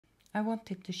I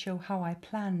wanted to show how I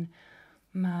plan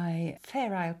my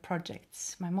Fair Isle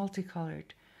projects, my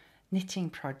multicolored knitting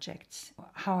projects,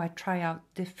 how I try out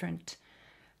different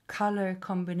color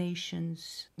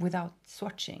combinations without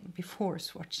swatching, before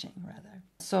swatching rather.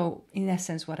 So in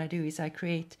essence what I do is I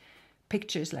create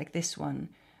pictures like this one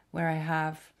where I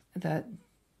have the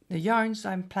yarns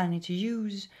I'm planning to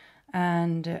use,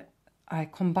 and I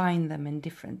combine them in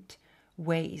different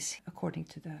ways according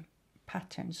to the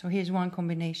pattern. So here's one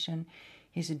combination,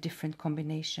 here's a different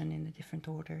combination in a different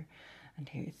order, and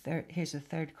here's a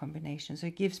third combination. So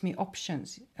it gives me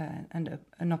options and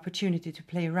an opportunity to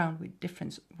play around with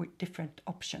different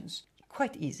options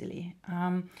quite easily.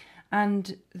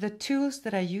 And the tools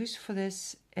that I use for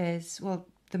this is, well,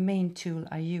 the main tool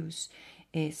I use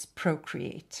is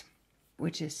Procreate,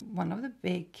 which is one of the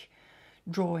big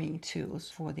drawing tools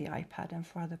for the iPad and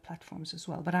for other platforms as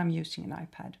well, but I'm using an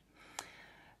iPad.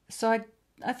 So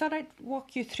I thought I'd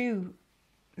walk you through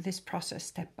this process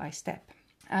step by step.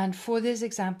 And for this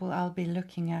example, I'll be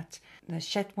looking at the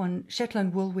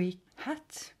Shetland Wool Week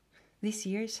hat, this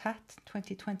year's hat,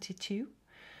 2022.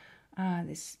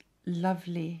 This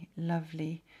lovely,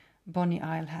 lovely Bonnie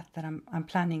Isle hat that I'm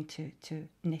planning to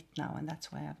knit now, and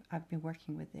that's why I've been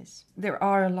working with this. There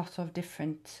are a lot of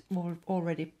different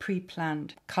already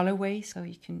pre-planned colorways, so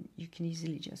you can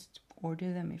easily just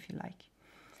order them if you like.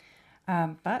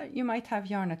 But you might have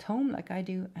yarn at home like I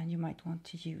do, and you might want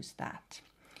to use that.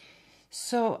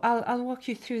 So I'll walk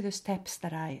you through the steps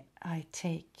that I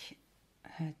take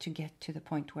to get to the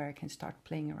point where I can start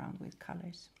playing around with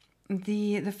colors.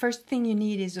 The first thing you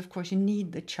need is, of course, you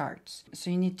need the charts. So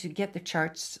you need to get the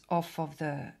charts off of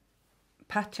the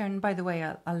pattern. By the way,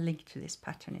 I'll link to this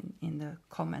pattern in the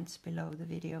comments below the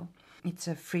video. It's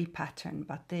a free pattern,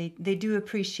 but they do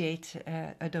appreciate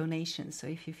a donation. So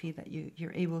if you feel that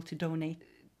you're able to donate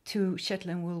to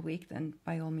Shetland Wool Week, then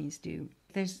by all means do.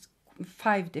 There's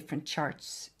 5 different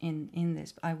charts in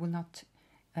this. I will not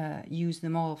use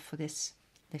them all for this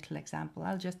little example.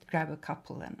 I'll just grab a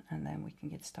couple and then we can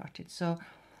get started. So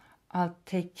I'll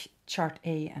take chart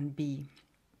A and B.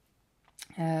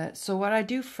 So what I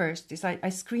do first is I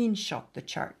screenshot the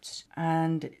charts,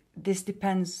 and this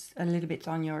depends a little bit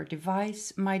on your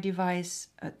device. My device,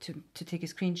 to take a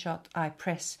screenshot, I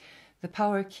press the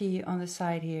power key on the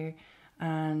side here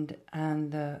and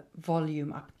the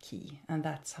volume up key, and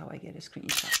that's how I get a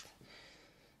screenshot.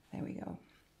 There we go.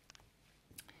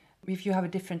 If you have a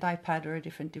different iPad or a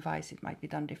different device, it might be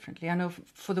done differently. I know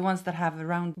for the ones that have a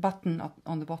round button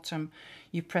on the bottom,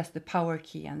 you press the power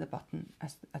key and the button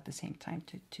at the same time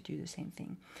to do the same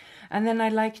thing. And then I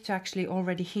like to actually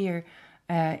already here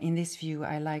in this view,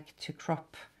 I like to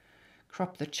crop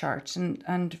the charts.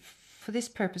 And for this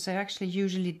purpose, I actually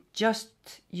usually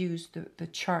just use the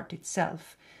chart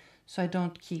itself. So I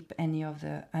don't keep any of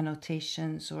the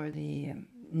annotations or the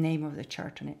name of the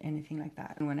chart or anything like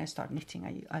that. And when I start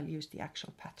knitting, I'll use the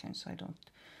actual pattern, so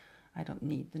I don't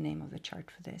need the name of the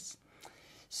chart for this.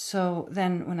 So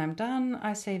then when I'm done,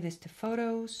 I save this to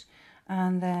photos,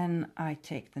 and then I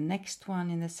take the next one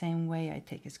in the same way. I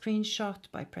take a screenshot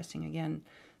by pressing again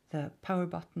the power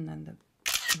button and the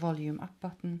volume up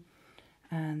button,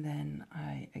 and then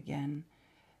I again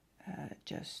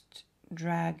just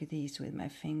drag these with my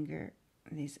finger,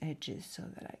 these edges, so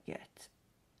that I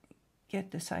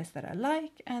get the size that I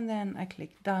like, and then I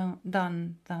click done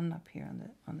up here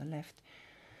on the left,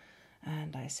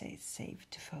 and I say save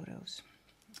to photos.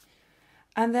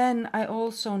 And then I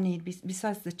also need,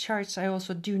 besides the charts, I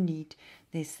also do need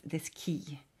this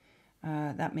key.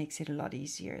 That makes it a lot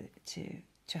easier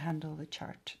to handle the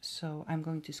chart. So I'm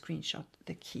going to screenshot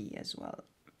the key as well.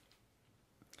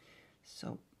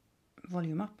 So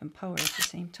volume up and power at the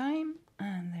same time,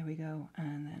 and there we go.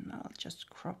 And then I'll just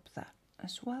crop that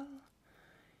as well,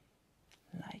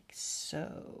 like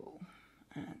so,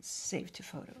 and save to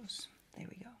photos. There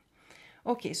we go.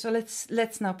 Okay, so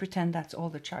let's now pretend that's all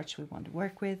the charts we want to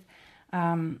work with.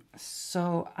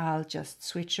 So I'll just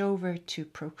switch over to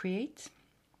Procreate,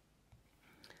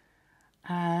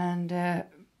 and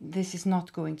this is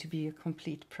not going to be a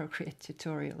complete Procreate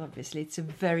tutorial. Obviously, it's a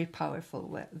very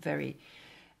powerful, very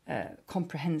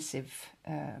comprehensive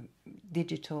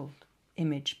digital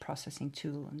image processing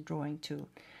tool and drawing tool.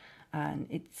 And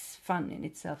it's fun in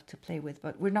itself to play with,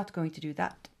 but we're not going to do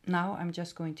that now. I'm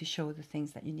just going to show the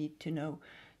things that you need to know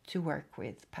to work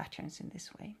with patterns in this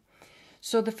way.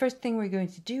 So the first thing we're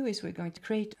going to do is we're going to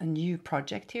create a new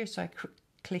project here. So I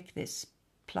click this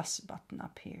plus button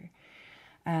up here,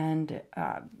 and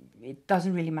it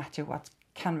doesn't really matter what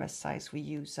canvas size we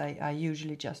use. I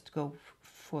usually just go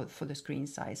for the screen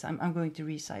size. I'm going to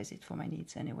resize it for my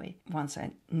needs anyway, once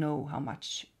I know how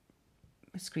much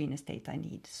screen estate I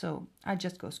need. So I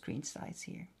just go screen size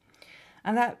here.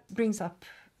 And that brings up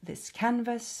this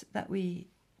canvas that we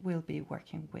will be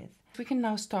working with. We can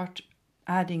now start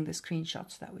adding the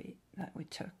screenshots that we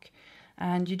took.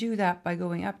 And you do that by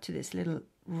going up to this little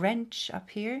wrench up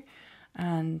here,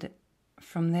 and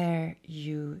from there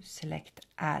you select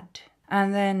add.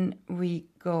 And then we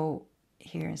go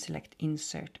here and select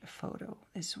insert a photo,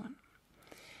 this one.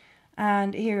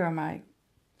 And here are my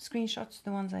screenshots,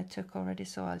 the ones I took already,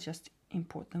 so I'll just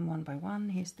import them one by one.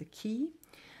 Here's the key,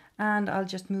 and I'll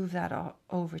just move that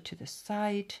over to the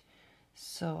side.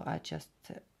 So I just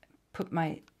put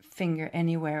my finger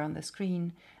anywhere on the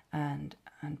screen and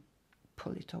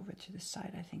pull it over to the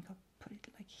side. I think I'll put it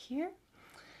like here.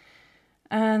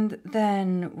 And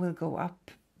then we'll go up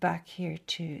back here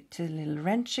to the little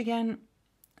wrench again,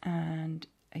 and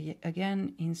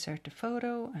again insert a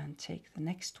photo and take the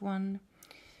next one.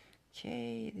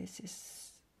 Okay, this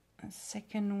is a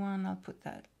second one. I'll put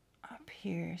that up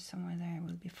here somewhere, there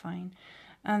will be fine.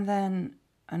 And then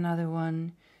another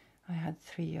one. I had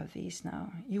 3 of these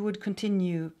now. You would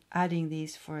continue adding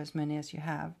these for as many as you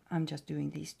have. I'm just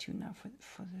doing these 2 now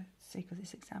for the sake of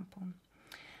this example.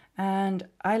 And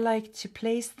I like to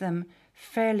place them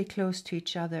fairly close to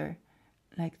each other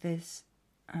like this.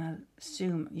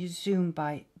 You zoom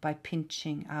by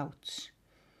pinching out,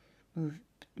 move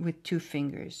with 2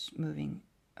 fingers moving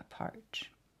apart.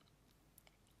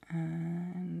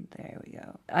 And there we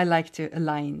go. I like to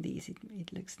align these,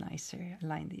 it looks nicer,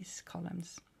 align these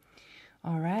columns.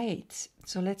 All right,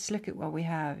 so let's look at what we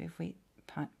have if we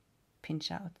pinch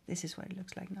out. This is what it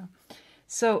looks like now.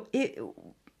 So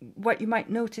what you might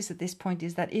notice at this point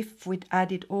is that if we'd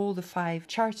added all the 5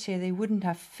 charts here, they wouldn't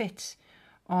have fit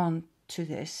onto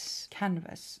this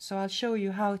canvas. So I'll show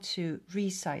you how to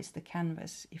resize the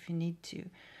canvas if you need to.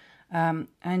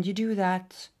 And you do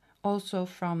that also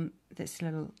from this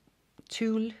little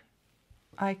tool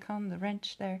icon, the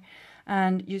wrench there.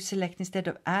 And you select, instead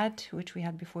of add, which we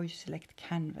had before, you select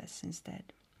canvas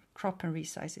instead. Crop and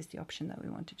resize is the option that we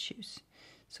want to choose.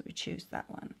 So we choose that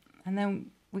one. And then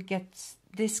we get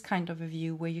this kind of a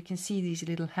view where you can see these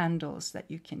little handles that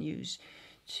you can use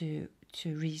to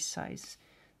resize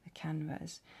the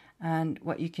canvas. And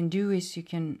what you can do is you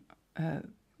can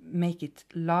make it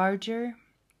larger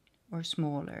or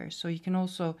smaller. So you can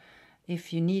also,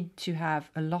 if you need to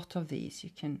have a lot of these, you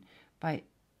can, by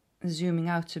zooming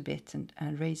out a bit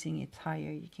and raising it higher,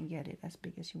 you can get it as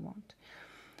big as you want.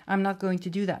 I'm not going to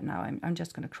do that now. I'm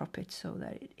just going to crop it so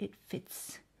that it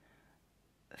fits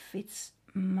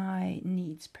my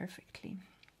needs perfectly.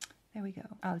 There we go.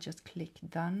 I'll just click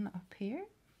done up here.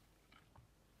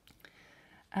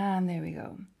 And there we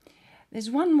go.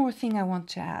 There's one more thing I want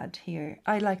to add here.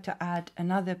 I like to add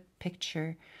another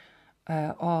picture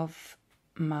of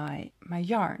my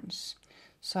yarns.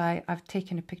 So I've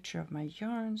taken a picture of my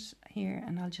yarns here,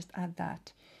 and I'll just add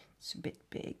that. It's a bit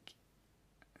big.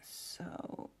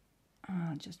 So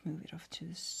I'll just move it off to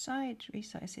the side,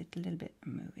 resize it a little bit,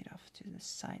 and move it off to the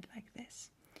side like this.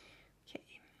 Okay.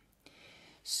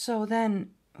 So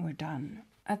then we're done.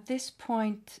 At this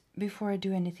point, before I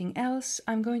do anything else,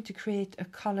 I'm going to create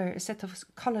a set of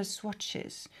color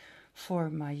swatches for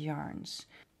my yarns.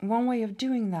 One way of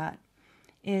doing that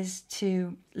is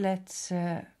to let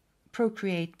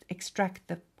Procreate extract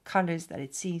the colors that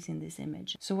it sees in this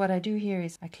image. So what I do here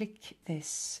is I click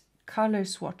this color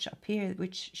swatch up here,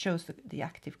 which shows the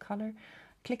active color.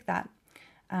 Click that,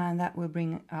 and that will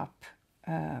bring up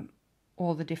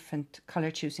all the different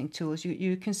color choosing tools.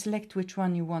 You can select which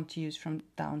one you want to use from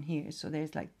down here. So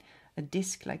there's like a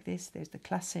disc like this, there's the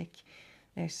classic,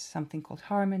 there's something called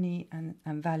harmony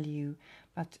and value,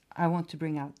 but I want to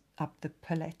bring up the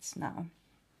palettes now.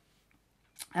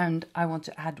 And I want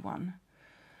to add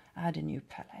a new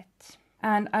palette.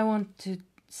 And I want to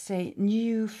say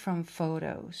new from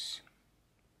photos.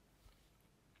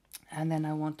 And then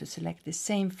I want to select the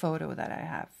same photo that I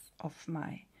have of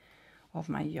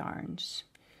my yarns.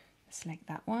 Select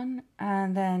that one,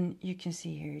 and then you can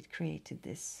see here it created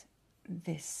this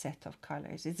set of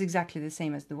colors. It's exactly the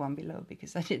same as the one below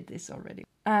because I did this already.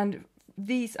 And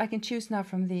these I can choose now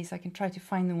from these. I can try to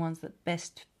find the ones that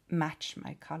best match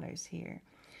my colors here.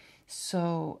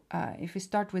 So if we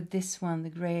start with this one, the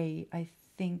gray, I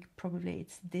think probably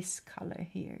it's this color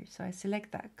here. So I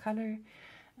select that color,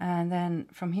 and then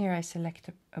from here I select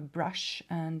a brush,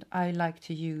 and I like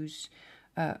to use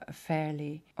a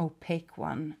fairly opaque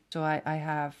one. So I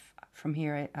have, from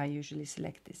here I usually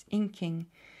select this inking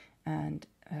and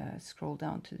scroll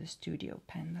down to the studio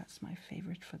pen. That's my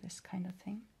favorite for this kind of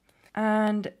thing.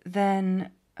 And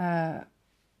then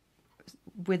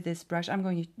with this brush I'm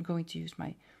going to use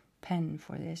my pen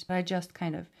for this, but I just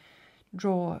kind of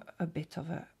draw a bit of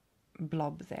a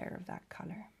blob there of that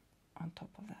color on top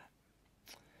of that.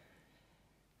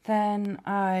 Then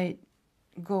I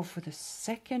go for the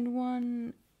second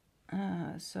one.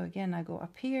 So again, I go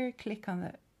up here, click on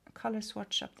the color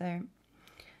swatch up there,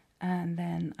 and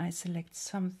then I select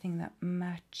something that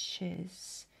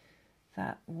matches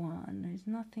that one. There's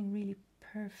nothing really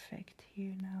perfect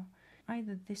here now.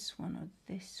 Either this one or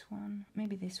this one.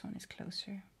 Maybe this one is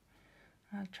closer.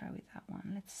 I'll try with that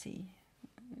one. Let's see.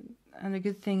 And the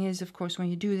good thing is, of course, when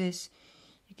you do this,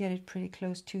 you get it pretty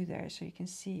close to there, so you can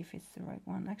see if it's the right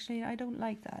one. Actually, I don't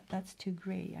like that. That's too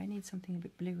gray. I need something a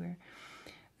bit bluer.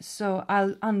 So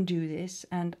I'll undo this,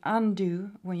 and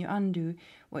undo, when you undo,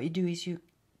 what you do is you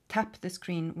tap the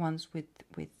screen once with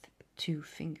 2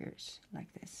 fingers,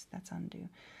 like this. That's undo.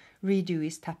 Redo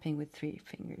is tapping with 3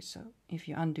 fingers. So if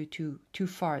you undo too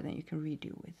far, then you can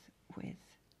redo with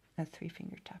a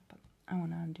 3-finger tap. I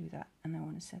want to undo that, and I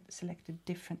want to select a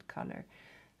different color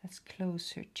that's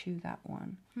closer to that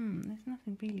one. There's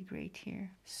nothing really great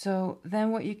here. So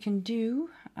then what you can do,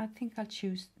 I think I'll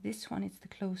choose this one. It's the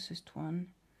closest one.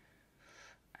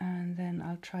 And then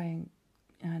I'll try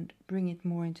and bring it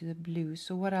more into the blue.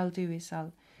 So what I'll do is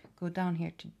I'll go down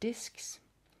here to discs.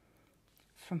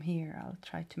 From here I'll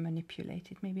try to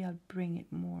manipulate it. Maybe I'll bring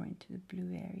it more into the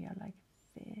blue area like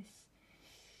this.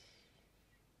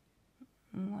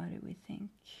 What do we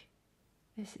think?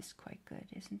 This is quite good,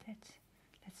 isn't it?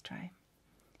 Let's try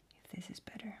if this is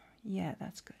better. Yeah,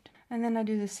 that's good. And then I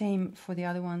do the same for the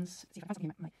other ones. See if I find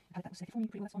something my palette that was selected for me.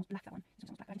 Pretty well, that's almost black, that one. It's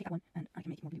almost black. I can take that one and I can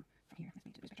make it more blue from here. Let's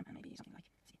make it to the spectrum and maybe something like,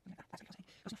 see, look at that. That's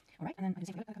pretty close. All right, and then I do the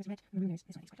same color. That color is red. The blue is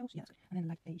this one. It's quite close. Yeah, that's good. And then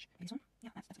like beige. This one.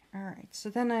 Yeah, that's good. All right. So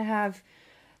then I have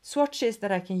swatches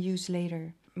that I can use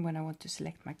later when I want to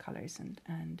select my colors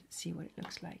and see what it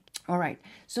looks like. All right.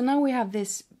 So now we have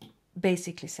this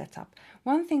basically set up.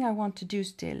 One thing I want to do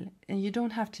still, and you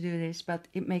don't have to do this, but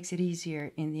it makes it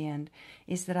easier in the end,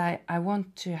 is that I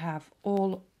want to have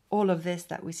all of this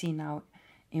that we see now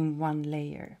in one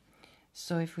layer.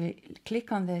 So if we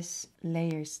click on this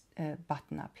layers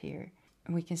button up here,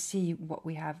 and we can see what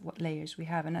we have, what layers we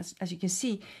have. And as you can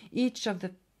see, each of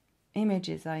the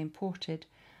images I imported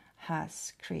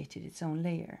has created its own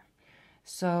layer.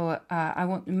 So I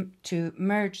want to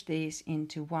merge these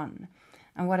into one.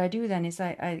 And what I do then is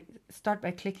I start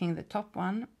by clicking the top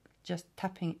one, just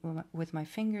tapping with my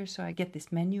finger, so I get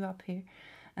this menu up here.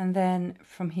 And then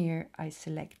from here I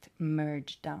select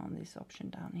merge down, this option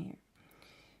down here.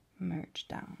 Merge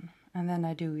down. And then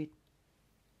I do it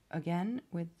again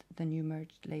with the new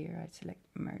merged layer. I select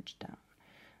merge down.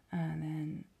 And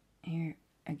then here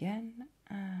again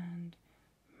and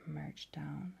merge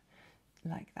down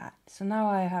like that. So now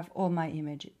I have all my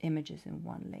images in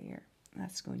one layer.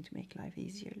 That's going to make life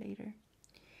easier later.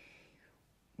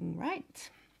 Right.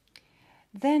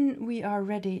 Then we are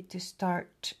ready to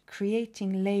start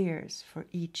creating layers for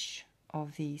each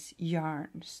of these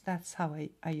yarns. That's how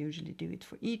I usually do it.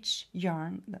 For each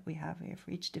yarn that we have here,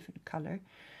 for each different color,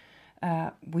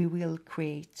 we will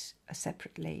create a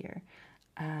separate layer.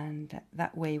 And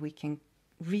that way we can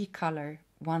recolor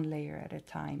one layer at a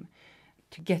time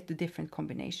to get the different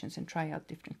combinations and try out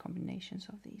different combinations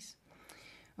of these.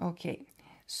 Okay,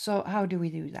 so how do we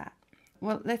do that?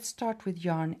 Well, let's start with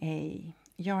yarn A.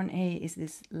 Yarn A is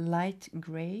this light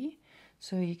gray.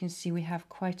 So you can see we have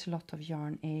quite a lot of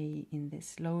yarn A in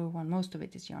this lower one. Most of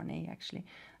it is yarn A actually.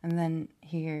 And then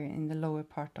here in the lower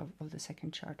part of the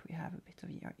second chart, we have a bit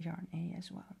of yarn A as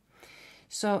well.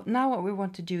 So now what we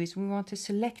want to do is we want to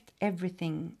select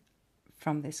everything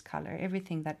from this color,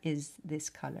 everything that is this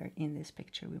color in this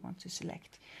picture we want to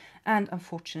select. And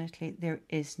unfortunately, there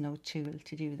is no tool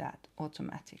to do that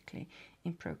automatically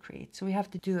in Procreate. So we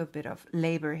have to do a bit of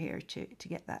labor here to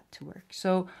get that to work.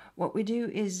 So what we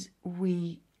do is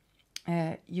we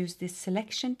use this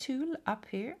selection tool up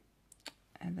here,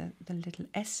 and the little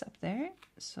S up there.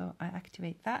 So I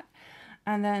activate that.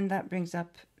 And then that brings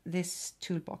up this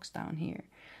toolbox down here.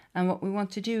 And what we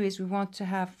want to do is we want to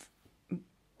have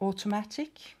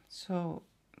automatic. So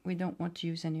we don't want to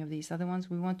use any of these other ones.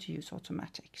 We want to use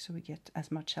automatic, so we get as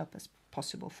much help as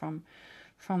possible from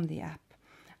the app.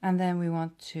 And then we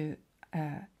want to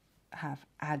have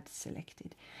add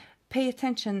selected. Pay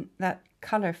attention that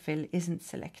color fill isn't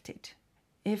selected.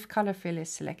 If color fill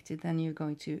is selected, then you're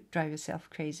going to drive yourself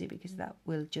crazy, because that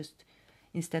will just,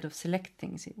 instead of select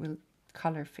things, it will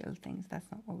color fill things.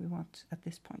 That's not what we want at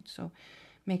this point. So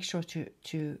make sure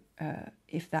to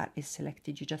if that is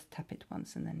selected, you just tap it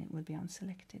once and then it will be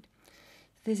unselected.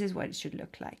 This is what it should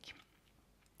look like.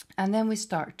 And then we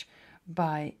start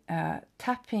by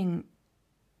tapping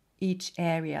each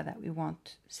area that we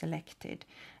want selected.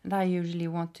 And I usually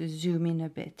want to zoom in a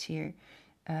bit here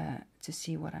to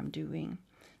see what I'm doing.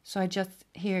 So I just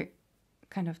here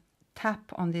kind of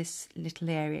tap on this little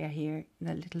area here,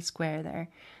 the little square there,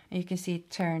 and you can see it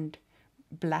turned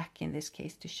black in this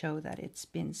case to show that it's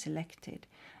been selected.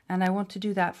 And I want to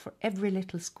do that for every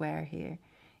little square here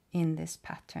in this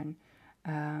pattern,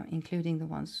 including the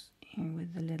ones here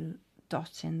with the little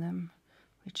dots in them,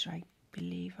 which I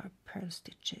believe are pearl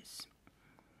stitches.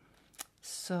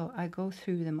 So I go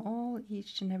through them all,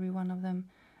 each and every one of them,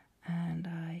 and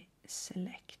I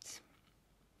select,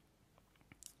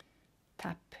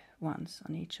 tap once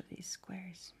on each of these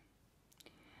squares.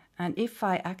 And if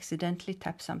I accidentally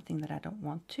tap something that I don't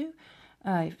want to,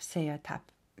 say I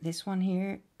tap this one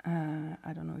here,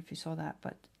 I don't know if you saw that,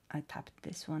 but I tapped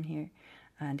this one here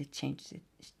and it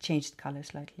changed color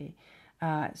slightly.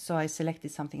 So I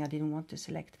selected something I didn't want to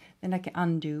select. Then I can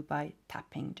undo by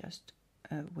tapping, just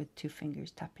with 2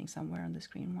 fingers, tapping somewhere on the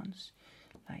screen once,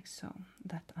 like so.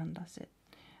 That undoes it.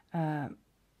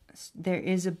 There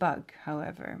is a bug,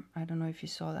 however. I don't know if you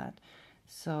saw that.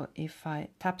 So if I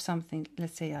tap something,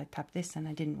 let's say I tap this and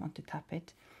I didn't want to tap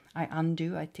it, I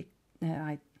undo, I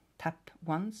tap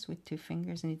once with 2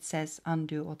 fingers and it says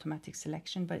undo automatic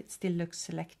selection, but it still looks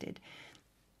selected.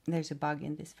 There's a bug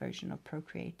in this version of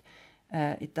Procreate.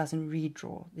 It doesn't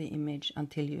redraw the image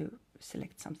until you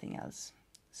select something else.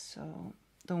 So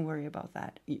don't worry about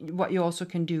that. What you also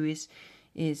can do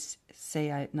is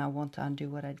say I now want to undo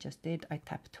what I just did. I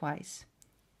tap twice,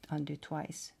 undo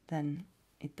twice, then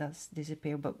it does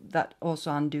disappear, but that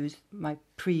also undoes my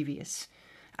previous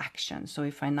action. So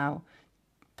if I now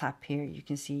tap here, you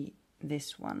can see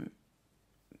this one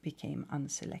became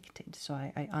unselected. So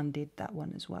I undid that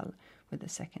one as well with the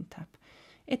second tap.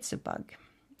 It's a bug.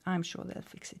 I'm sure they'll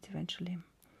fix it eventually.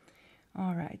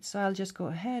 All right, so I'll just go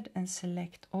ahead and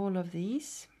select all of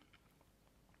these.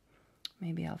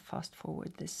 Maybe I'll fast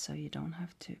forward this so you don't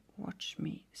have to watch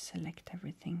me select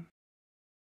everything.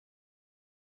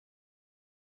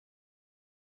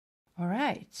 All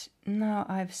right, now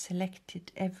I've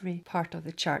selected every part of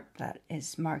the chart that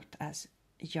is marked as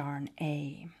yarn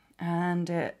A.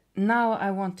 And now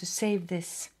I want to save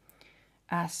this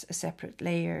as a separate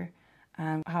layer.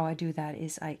 And how I do that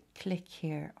is I click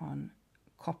here on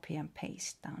copy and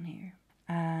paste down here.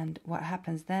 And what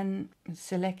happens then,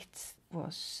 select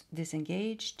was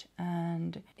disengaged.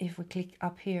 And if we click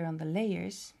up here on the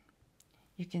layers,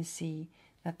 you can see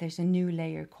that there's a new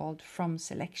layer called from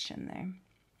selection there.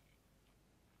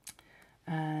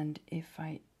 And if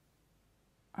I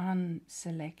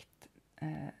unselect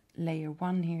layer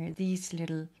 1 here, these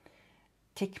little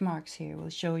tick marks here will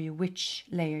show you which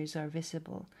layers are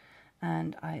visible.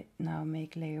 And I now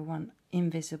make layer 1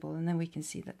 invisible, and then we can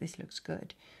see that this looks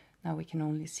good. Now we can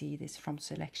only see this from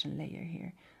selection layer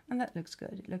here, and that looks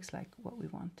good. It looks like what we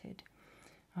wanted.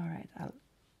 All right, I'll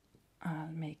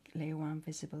make layer 1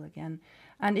 visible again.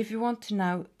 And if you want to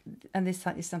now, and this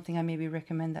is something I maybe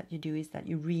recommend that you do, is that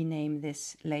you rename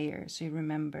this layer so you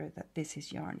remember that this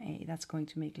is yarn A. That's going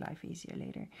to make life easier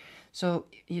later. So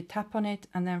you tap on it,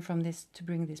 and then from this, to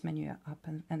bring this menu up,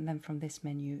 and then from this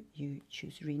menu you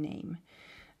choose rename,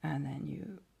 and then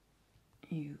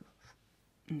you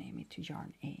name it to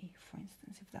yarn A, for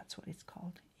instance, if that's what it's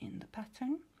called in the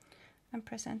pattern, and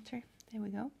press enter. There we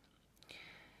go.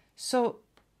 So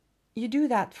you do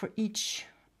that for each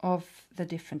of the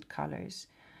different colors.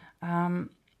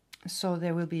 So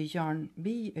there will be a yarn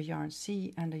B, a yarn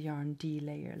C, and a yarn D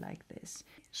layer like this.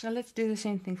 So let's do the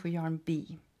same thing for yarn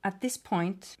B. At this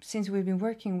point, since we've been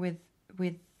working with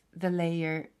the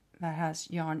layer that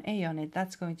has yarn A on it,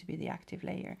 that's going to be the active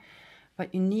layer.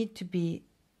 But you need to be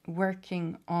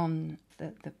working on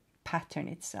the pattern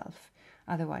itself,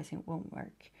 otherwise it won't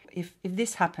work. If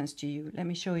this happens to you, let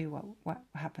me show you what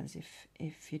happens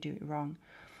if you do it wrong.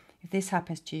 If this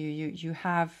happens to you, you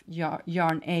have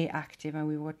yarn A active, and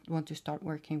we want to start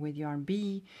working with yarn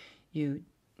B. You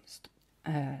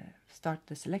start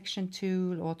the selection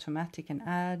tool, automatic and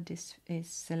add is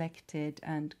selected,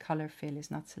 and color fill is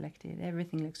not selected.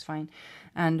 Everything looks fine,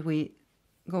 and we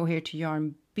go here to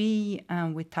yarn B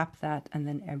and we tap that, and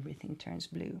then everything turns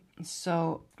blue.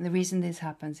 So the reason this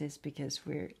happens is because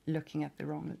we're looking at the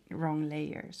wrong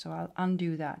layer. So I'll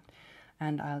undo that,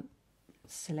 and I'll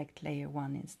select layer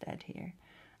 1 instead here,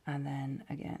 and then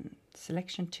again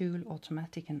selection tool,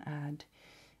 automatic and add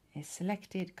is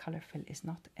selected, color fill is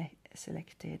not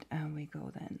selected, and we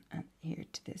go then and here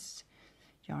to this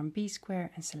yarn B square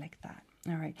and select that.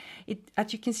 All right,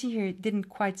 as you can see here, it didn't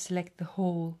quite select the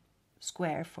whole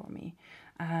square for me,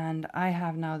 and I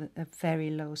have now a very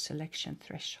low selection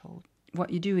threshold.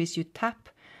 What you do is you tap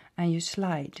and you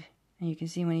slide. And you can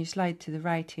see when you slide to the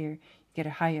right here, you get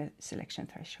a higher selection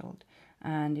threshold.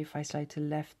 And if I slide to the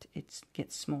left, it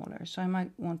gets smaller. So I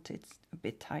might want it a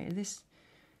bit higher. This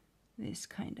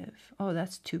kind of, oh,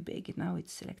 that's too big. Now it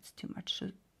selects too much.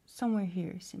 So somewhere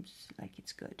here seems like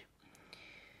it's good.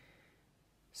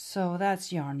 So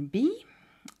that's yarn B.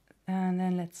 And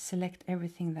then let's select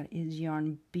everything that is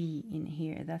yarn B in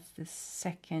here. That's the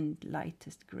second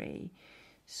lightest gray.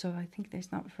 So I think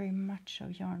there's not very much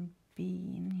of yarn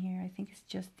B in here. I think it's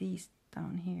just these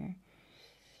down here.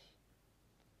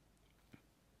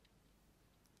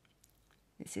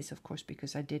 This is of course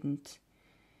because I didn't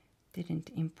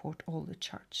import all the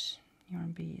charts.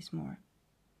 Yarn B is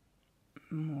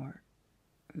more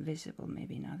visible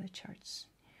maybe in other charts.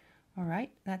 All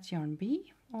right, that's yarn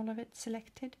B, all of it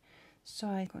selected. So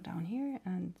I go down here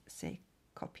and say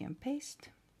copy and paste.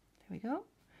 There we go.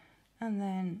 And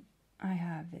then I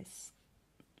have this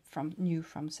new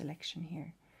from selection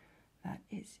here. That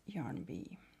is yarn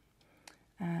B.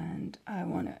 And I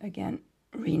want to again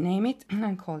rename it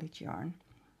and call it yarn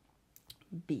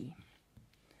B.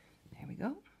 There we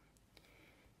go.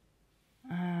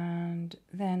 And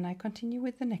then I continue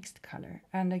with the next color.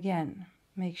 And again,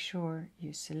 make sure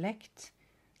you select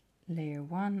layer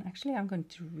 1. Actually, I'm going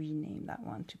to rename that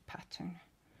one to pattern.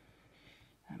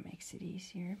 That makes it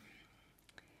easier.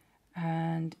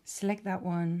 And select that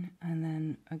one, and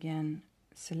then again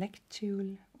select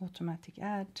tool, automatic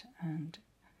add, and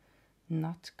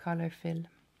not color fill.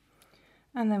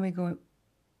 And then we go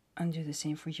and do the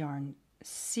same for yarn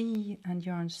C, and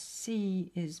yarn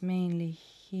C is mainly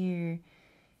here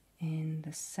in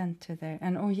the center there.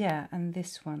 And oh yeah, and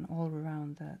this one all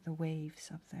around the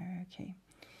waves up there. Okay,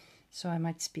 so I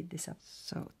might speed this up.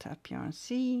 So tap yarn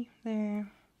C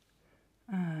there,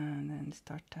 and then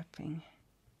start tapping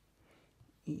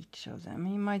each of them.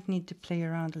 You might need to play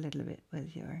around a little bit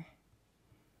with your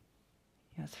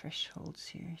thresholds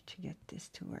here to get this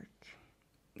to work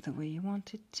the way you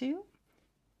want it to.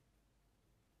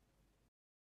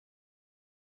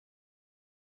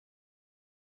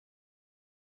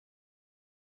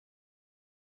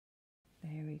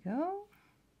 There we go.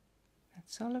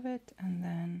 That's all of it. And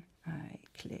then I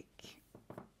click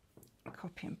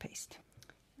copy and paste.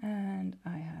 And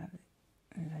I have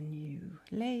the new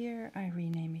layer. I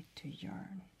rename it to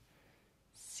yarn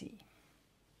C.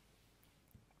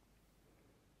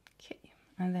 Okay,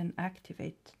 and then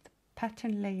activate the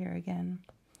pattern layer again.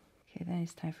 Okay, then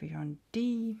it's time for yarn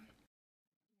D.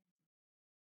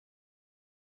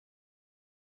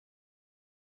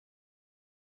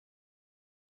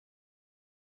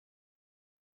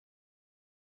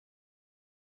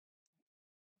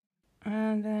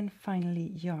 And then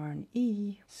finally yarn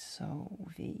E. So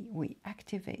we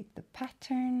activate the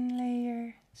pattern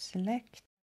layer, select.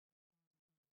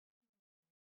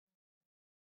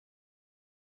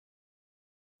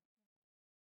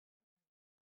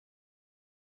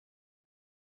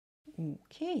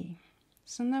 Okay,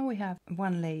 so now we have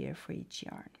one layer for each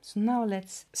yarn. So now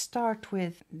let's start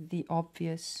with the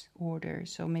obvious order.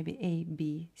 So maybe A,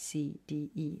 B, C,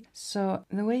 D, E. So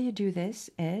the way you do this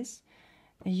is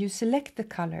you select the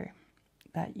color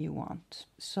that you want.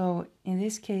 So in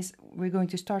this case, we're going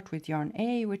to start with yarn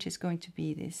A, which is going to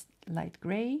be this light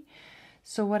gray.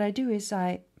 So what I do is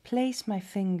I place my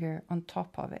finger on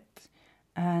top of it,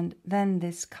 and then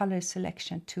this color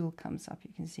selection tool comes up.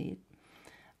 You can see it.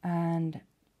 And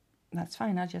that's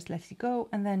fine, I'll just let it go,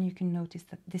 and then you can notice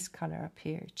that this color up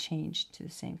here changed to the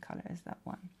same color as that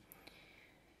one.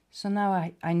 So now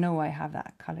I know I have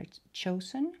that color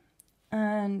chosen,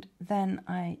 and then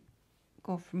I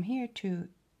go from here to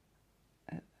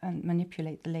and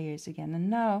manipulate the layers again. And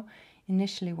now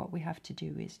initially what we have to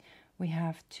do is we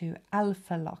have to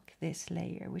alpha lock this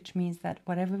layer, which means that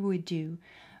whatever we do,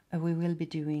 we will be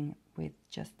doing with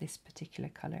just this particular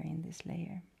color in this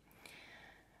layer.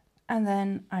 And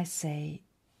then I say,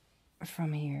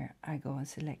 from here, I go and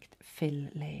select fill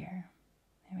layer.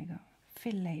 There we go,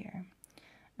 fill layer.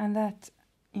 And that,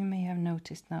 you may have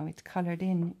noticed now, it's colored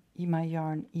in my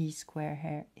yarn E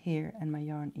square here and my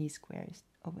yarn E square is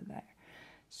over there.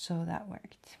 So that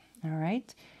worked. All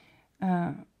right.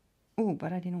 Oh,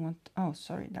 but I didn't want, oh,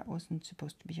 sorry, that wasn't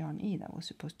supposed to be yarn E. That was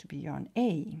supposed to be yarn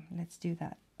A. Let's do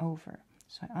that over.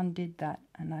 So I undid that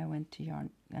and I went to yarn,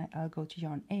 I'll go to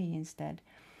yarn A instead.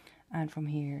 And from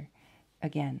here,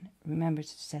 again, remember to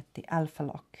set the alpha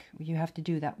lock. You have to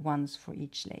do that once for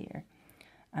each layer.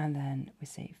 And then we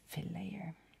say fill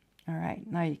layer. All right,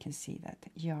 now you can see that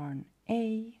yarn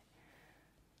A,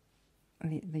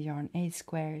 the yarn A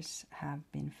squares have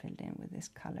been filled in with this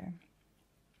color.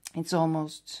 It's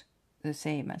almost the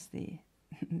same as the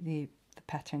the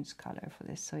patterns color for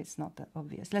this, so it's not that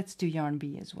obvious. Let's do yarn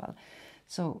B as well.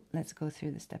 So let's go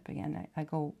through the step again. I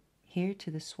go here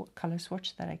to the color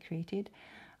swatch that I created.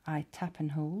 I tap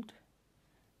and hold.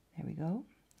 There we go.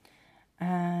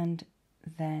 And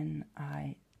then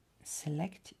I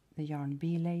select the yarn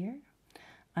B layer.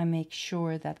 I make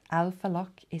sure that alpha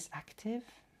lock is active,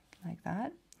 like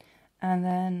that. And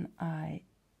then I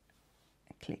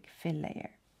click fill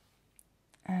layer.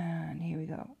 And here we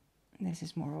go. This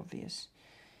is more obvious.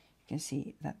 You can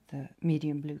see that the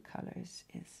medium blue color is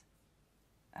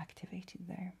activated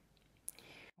there.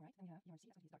 All right, then you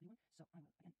see that's the blue one. So I will again rest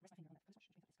my finger on that swatch,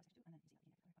 and then here I select the yarn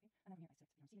C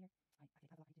layer. I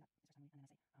activate padlock into that, and then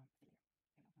I say fill layer.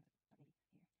 There we go. Here.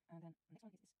 And then the next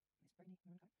one is this burgundy maroon color. So I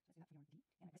do that for yarn D, and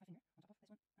I rest my finger on top of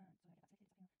this one, so I get that selected. And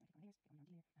I click on layers, click on yarn D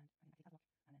layer, and I activate padlock,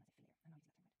 and then I say fill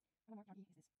layer. And now it's exactly right. One more yarn E is this next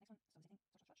one. So same thing, swatch.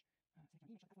 Select yarn E, make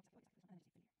sure the padlock is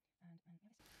exactly this one, and then I say fill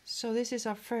layer. So this is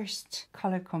our first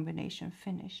color combination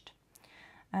finished.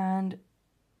 And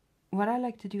what I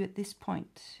like to do at this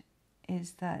point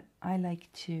is that I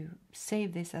like to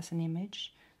save this as an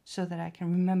image so that I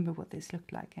can remember what this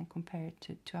looked like and compare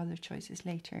it to other choices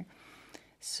later.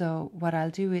 So what I'll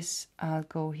do is I'll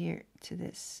go here to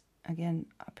this, again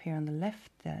up here on the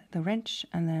left, the wrench,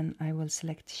 and then I will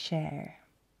select share.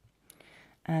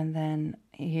 And then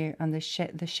here on the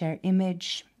share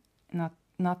image,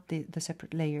 not the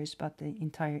separate layers, but the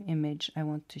entire image, I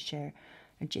want to share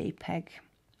a JPEG.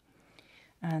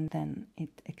 And then it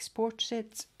exports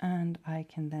it, and I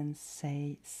can then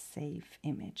say save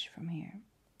image from here.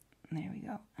 There we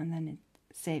go. And then it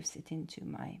saves it into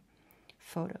my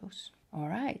photos. All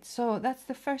right, so that's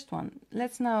the first one.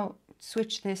 Let's now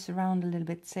switch this around a little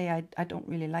bit. Say I don't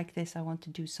really like this, I want to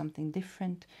do something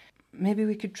different. Maybe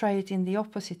we could try it in the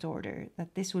opposite order,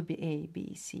 that this would be A,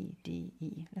 B, C, D,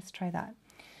 E. Let's try that.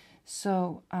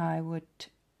 So I would,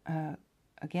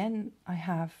 again, I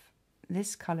have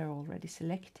this color already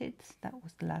selected. That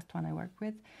was the last one I worked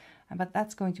with. But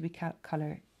that's going to be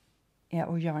color,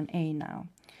 or yarn A now.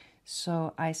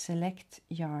 So I select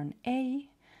yarn A,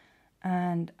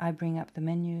 and I bring up the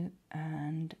menu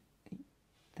and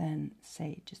then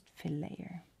say just fill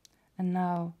layer. And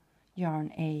now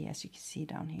yarn A, as you can see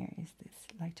down here, is this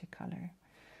lighter color.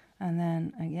 And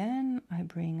then again I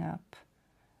bring up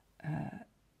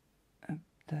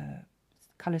the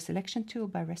color selection tool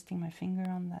by resting my finger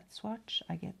on that swatch.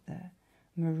 I get the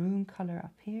maroon color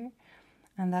up here,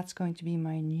 and that's going to be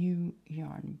my new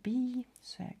yarn B.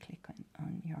 So I click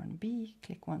on yarn B,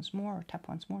 click once more or tap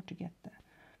once more to get the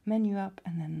menu up,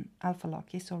 and then alpha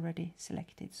lock is already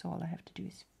selected, so all I have to do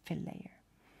is fill layer.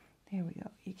 There we go.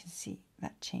 You can see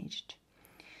that changed.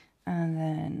 And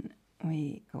then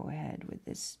we go ahead with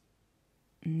this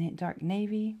dark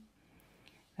navy.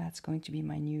 That's going to be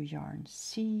my new yarn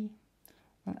C.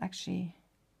 Well, actually,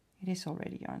 it is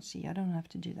already yarn C. I don't have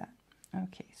to do that.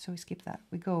 Okay, so we skip that.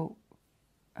 We go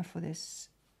for this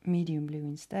medium blue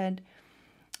instead.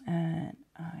 And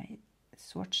I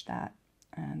swatch that,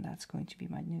 and that's going to be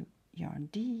my new yarn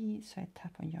D. So I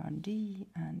tap on yarn D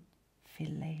and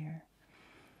fill layer.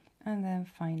 And then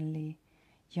finally,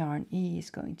 yarn E is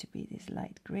going to be this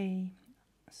light gray.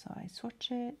 So I swatch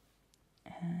it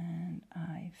and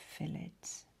I fill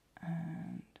it,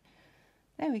 and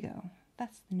there we go.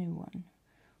 That's the new one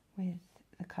with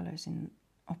the colors in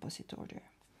opposite order.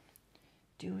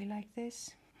 Do we like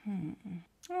this?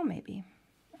 Or maybe.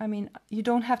 I mean, you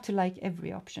don't have to like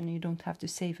every option. You don't have to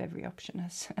save every option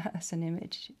as an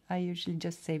image. I usually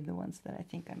just save the ones that I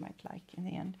think I might like in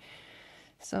the end.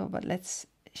 So, but let's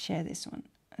share this one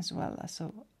as well.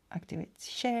 So activate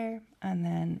share, and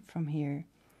then from here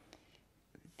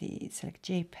select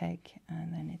JPEG,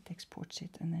 and then it exports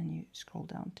it, and then you scroll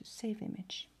down to save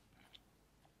image,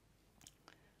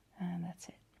 and that's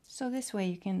it. So this way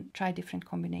you can try different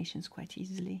combinations quite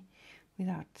easily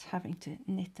without having to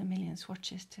knit a million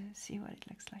swatches to see what it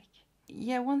looks like.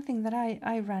 Yeah, one thing that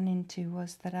I ran into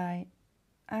was that I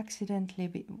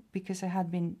accidentally, because I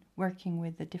had been working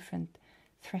with the different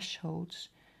thresholds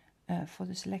for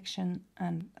the selection,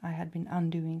 and I had been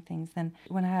undoing things. Then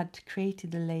when I had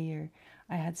created the layer,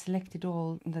 I had selected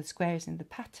all the squares in the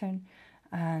pattern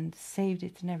and saved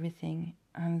it and everything,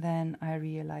 and then I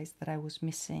realized that I was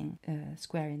missing a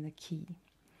square in the key.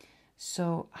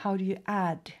 So how do you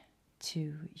add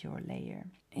to your layer?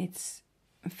 It's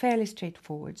fairly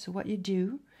straightforward. So what you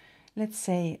do, let's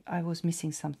say I was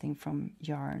missing something from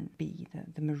yarn B,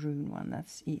 the maroon one.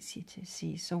 That's easy to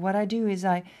see. So what I do is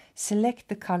I select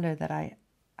the color that I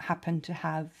happen to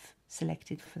have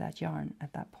selected for that yarn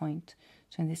at that point.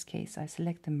 So in this case, I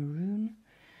select the maroon,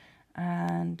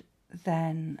 and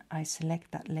then I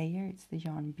select that layer. It's the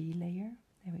yarn B layer.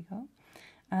 There we go.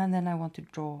 and then I want to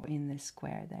draw in this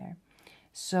square there.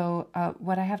 So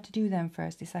what I have to do then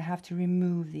first is I have to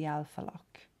remove the alpha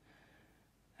lock.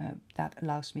 That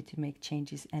allows me to make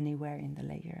changes anywhere in the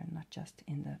layer and not just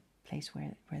in the place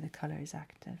where the color is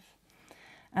active.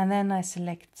 And then I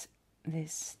select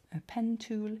this pen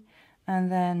tool,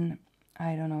 and then,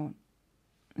 I don't know,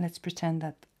 let's pretend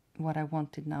that what I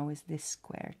wanted now is this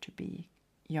square to be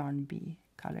yarn B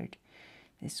colored,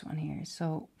 this one here.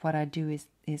 So what I do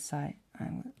is I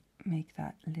will make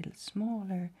that a little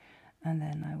smaller, and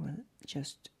then I will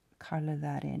just color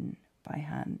that in by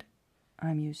hand.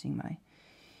 I'm using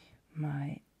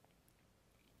my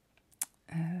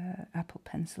Apple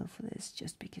pencil for this,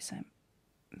 just because I'm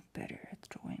better at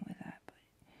drawing with that.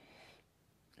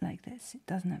 But like this, it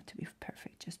doesn't have to be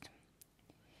perfect, just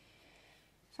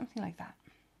something like that.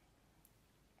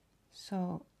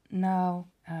 So now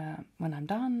when I'm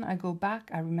done, I go back,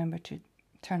 I remember to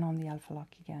turn on the alpha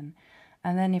lock again,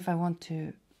 and then if I want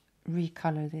to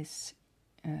recolor this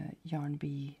yarn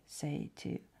B, say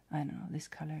to, I don't know, this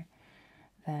color,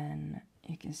 then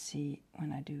you can see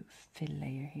when I do fill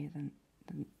layer here, then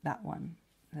that one,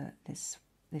 this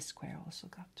square also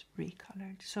got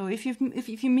recolored. So if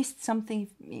you missed something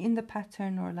in the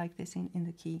pattern or like this in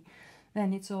the key,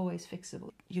 then it's always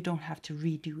fixable. You don't have to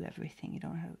redo everything. You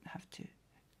don't have to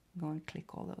go and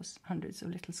click all those hundreds of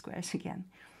little squares again.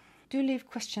 Do leave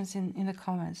questions in the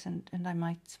comments, and I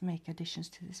might make additions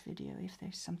to this video if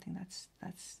there's something that's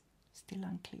still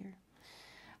unclear.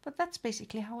 But that's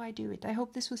basically how I do it. I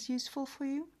hope this was useful for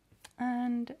you,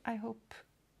 and I hope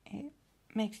it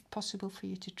makes it possible for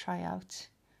you to try out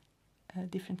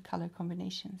different color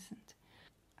combinations and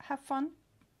have fun.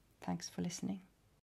 Thanks for listening.